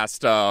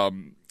pre-podcast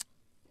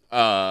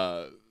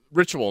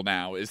ritual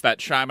now is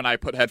that Shime and I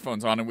put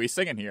headphones on and we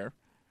sing in here.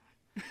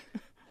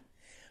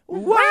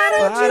 Why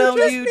Why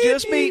don't you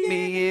just meet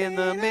me in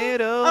the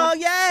middle? Oh,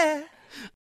 yeah.